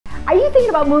Are you thinking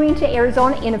about moving to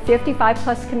Arizona in a 55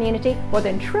 plus community? Well,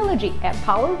 then Trilogy at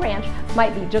Power Ranch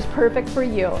might be just perfect for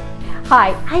you.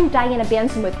 Hi, I'm Diana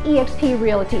Benson with eXp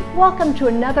Realty. Welcome to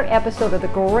another episode of The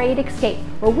Great Escape,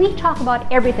 where we talk about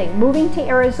everything moving to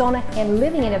Arizona and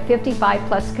living in a 55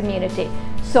 plus community.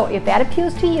 So if that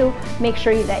appeals to you, make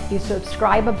sure that you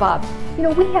subscribe above. You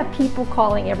know, we have people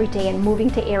calling every day and moving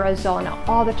to Arizona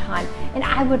all the time, and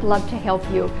I would love to help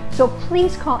you. So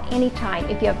please call anytime.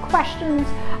 If you have questions,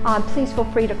 please feel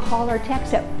free to call or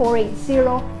text at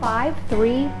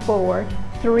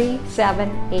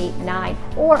 480-534-3789,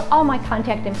 or all my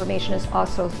contact information is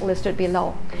also listed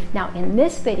below. Now in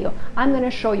this video, I'm going to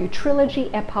show you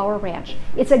Trilogy at Power Ranch.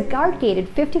 It's a guard-gated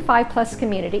 55 plus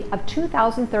community of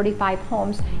 2,035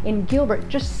 homes in Gilbert,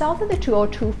 just south of the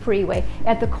 202 freeway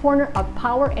at the corner of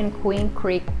Power and Queen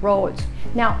Creek roads.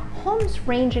 Now homes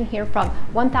range in here from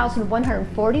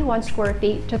 1,141 square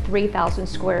feet to 3,000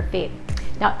 square feet.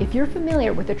 Now, if you're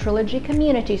familiar with the Trilogy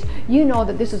communities, you know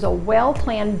that this is a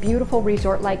well-planned, beautiful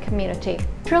resort-like community.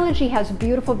 Trilogy has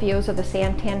beautiful views of the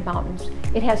Santan Mountains.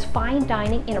 It has fine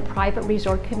dining in a private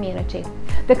resort community.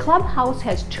 The clubhouse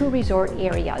has 2 resort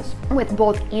areas with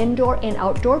both indoor and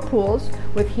outdoor pools,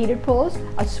 with heated pools,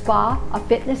 a spa, a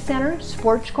fitness center,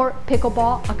 sports court,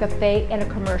 pickleball, a cafe, and a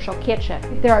commercial kitchen.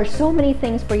 There are so many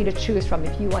things for you to choose from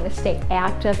if you want to stay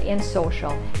active and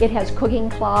social. It has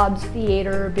cooking clubs,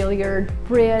 theater, billiard,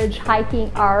 bridge, hiking,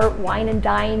 art, wine and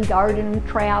dine, garden,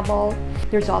 travel.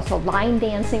 There's also line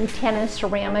dancing, tennis,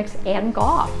 ceramics, and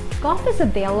golf. Golf is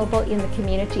available in the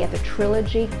community at the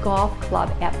Trilogy Golf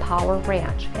Club at Power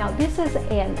Ranch. Now this is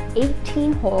an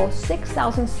 18-hole,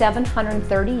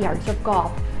 6,730 yards of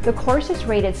golf. The course is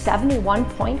rated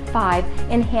 71.5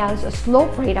 and has a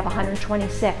slope rate of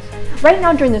 126. Right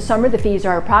now during the summer, the fees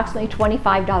are approximately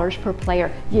 $25 per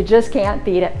player. You just can't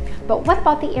beat it. But what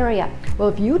about the area? Well,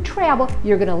 if you travel,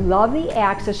 you're going to love the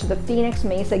access to the Phoenix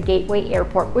Mesa Gateway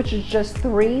Airport, which is just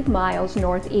 3 miles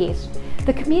northeast.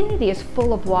 The community is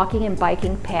full of walking and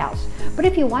biking paths. But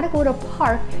if you want to go to a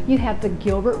park, you have the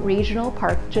Gilbert Regional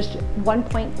Park just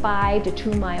 1.5 to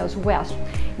 2 miles west.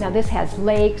 Now this has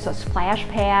lakes, a splash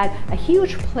pad, a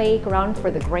huge playground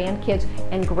for the grandkids,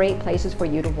 and great places for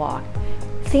you to walk.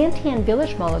 Santan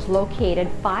Village Mall is located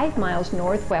 5 miles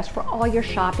northwest for all your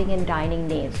shopping and dining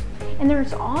needs. And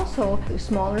there's also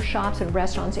smaller shops and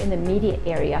restaurants in the immediate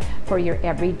area for your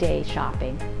everyday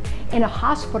shopping. And a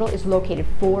hospital is located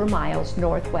 4 miles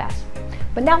northwest.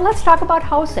 But now let's talk about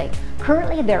housing.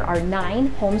 Currently there are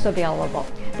 9 homes available.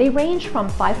 They range from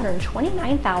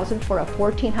 $529,000 for a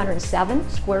 1,407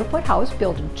 square foot house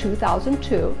built in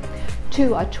 2002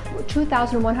 to a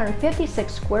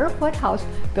 2,156 square foot house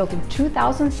built in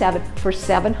 2007 for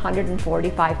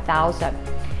 $745,000.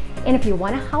 And if you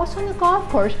want a house on the golf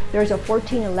course, there's a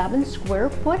 1,411 square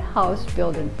foot house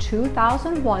built in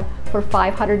 2001 for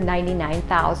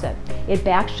 $599,000. It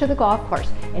backs to the golf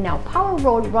course, and now Power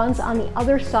Road runs on the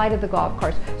other side of the golf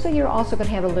course, so you're also going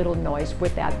to have a little noise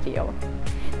with that view.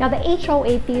 Now the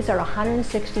HOA fees are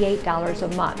 $168 a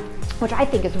month, which I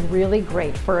think is really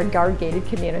great for a guard-gated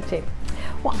community.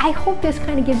 Well, I hope this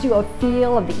kind of gives you a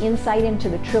feel of the insight into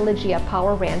the Trilogy at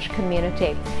Power Ranch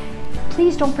community.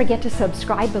 Please don't forget to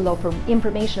subscribe below for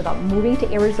information about moving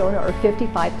to Arizona or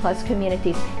 55 plus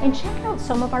communities, and check out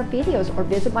some of our videos or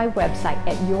visit my website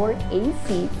at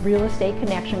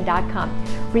youracrealestateconnection.com.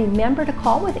 Remember to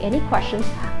call with any questions.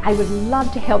 I would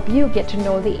love to help you get to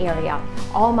know the area.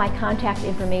 All my contact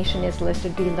information is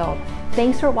listed below.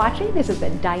 Thanks for watching. This has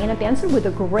been Diana Benson with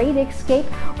The Great Escape,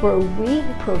 where we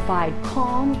provide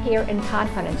calm, care, and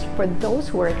confidence for those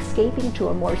who are escaping to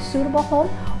a more suitable home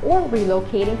or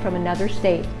relocating from another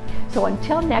state. So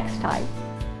until next time,